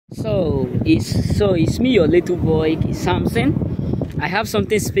So it's me, your little boy Samson. I have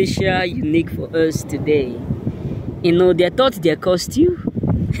something special, unique for us today. You know, they thought they cost you.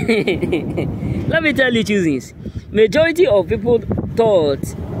 Let me tell you two things. Majority of people thought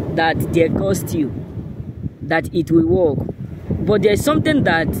that they cost you, that it will work. But there's something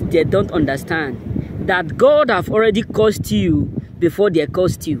that they don't understand. That God have already cost you before they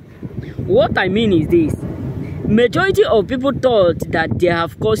cost you. What I mean is this. Majority of people thought that they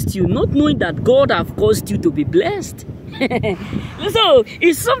have cost you, not knowing that God have caused you to be blessed. So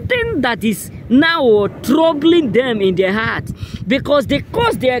it's something that is now troubling them in their heart, because the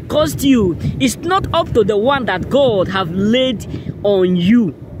cost they cost you is not up to the one that God have laid on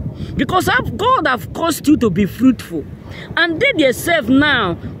you. Because God have caused you to be fruitful, and they themselves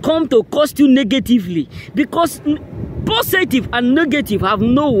now come to cost you negatively, because positive and negative have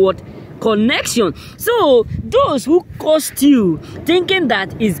no what connection. So those who cost you thinking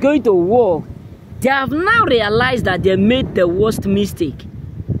that it's going to work, they have now realized that they made the worst mistake.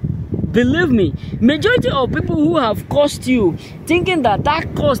 Believe me, majority of people who have cost you thinking that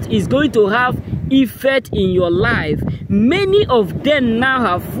that cost is going to have effect in your life, many of them now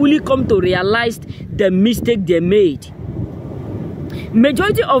have fully come to realize the mistake they made.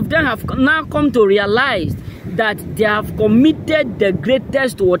 Majority of them have now come to realize that they have committed the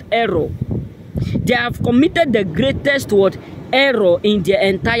greatest error. They have committed the greatest error in their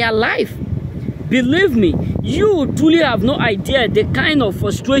entire life. Believe me, you truly have no idea the kind of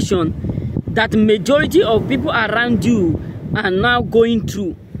frustration that majority of people around you are now going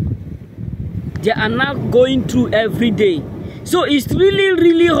through. They are now going through every day. So it's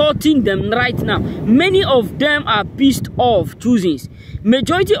really hurting them right now. Many of them are pissed off choosings.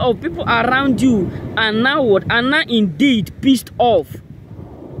 Majority of people around you are now Are now indeed pissed off.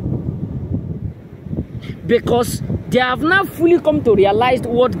 Because they have now fully come to realize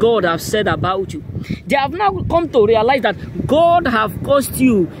what God has said about you. They have now come to realize that God have caused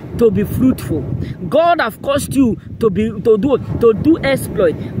you to be fruitful. God have caused you to do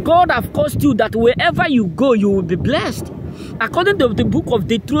exploit. God have caused you that wherever you go, you will be blessed. According to the book of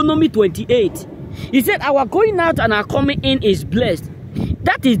Deuteronomy 28, he said, our going out and our coming in is blessed.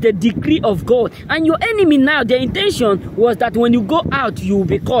 That is the decree of God. And your enemy now, their intention was that when you go out, you will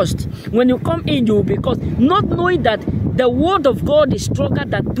be cursed. When you come in, you will be cursed. Not knowing that the word of God is stronger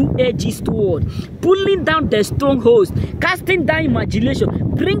than two-edged sword, pulling down the strongholds, casting down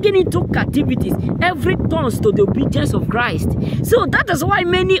imagination, bringing into captivities every tongue to the obedience of Christ. So that is why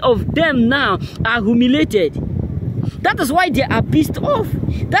many of them now are humiliated. That is why they are pissed off.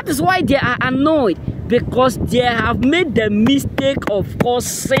 That is why they are annoyed. Because they have made the mistake of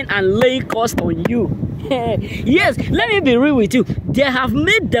causing and laying cost on you. Yes, let me be real with you. They have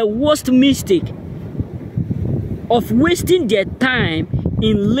made the worst mistake of wasting their time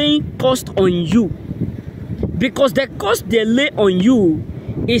in laying cost on you. Because the cost they lay on you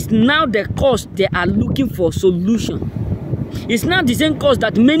is now the cost they are looking for solution. It's not the same cost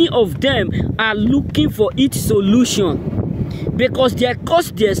that many of them are looking for its solution. Because they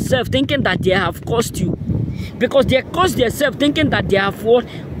cost themselves thinking that they have cost you. Because they cost themselves thinking that they have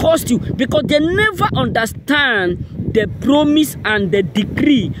cost you. Because they never understand the promise and the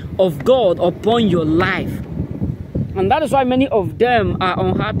decree of God upon your life. And that is why many of them are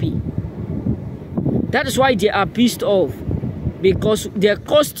unhappy. That is why they are pissed off. Because they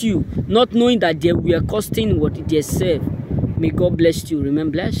cost you, not knowing that they were costing what they serve. May God bless you.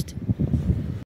 Remain blessed.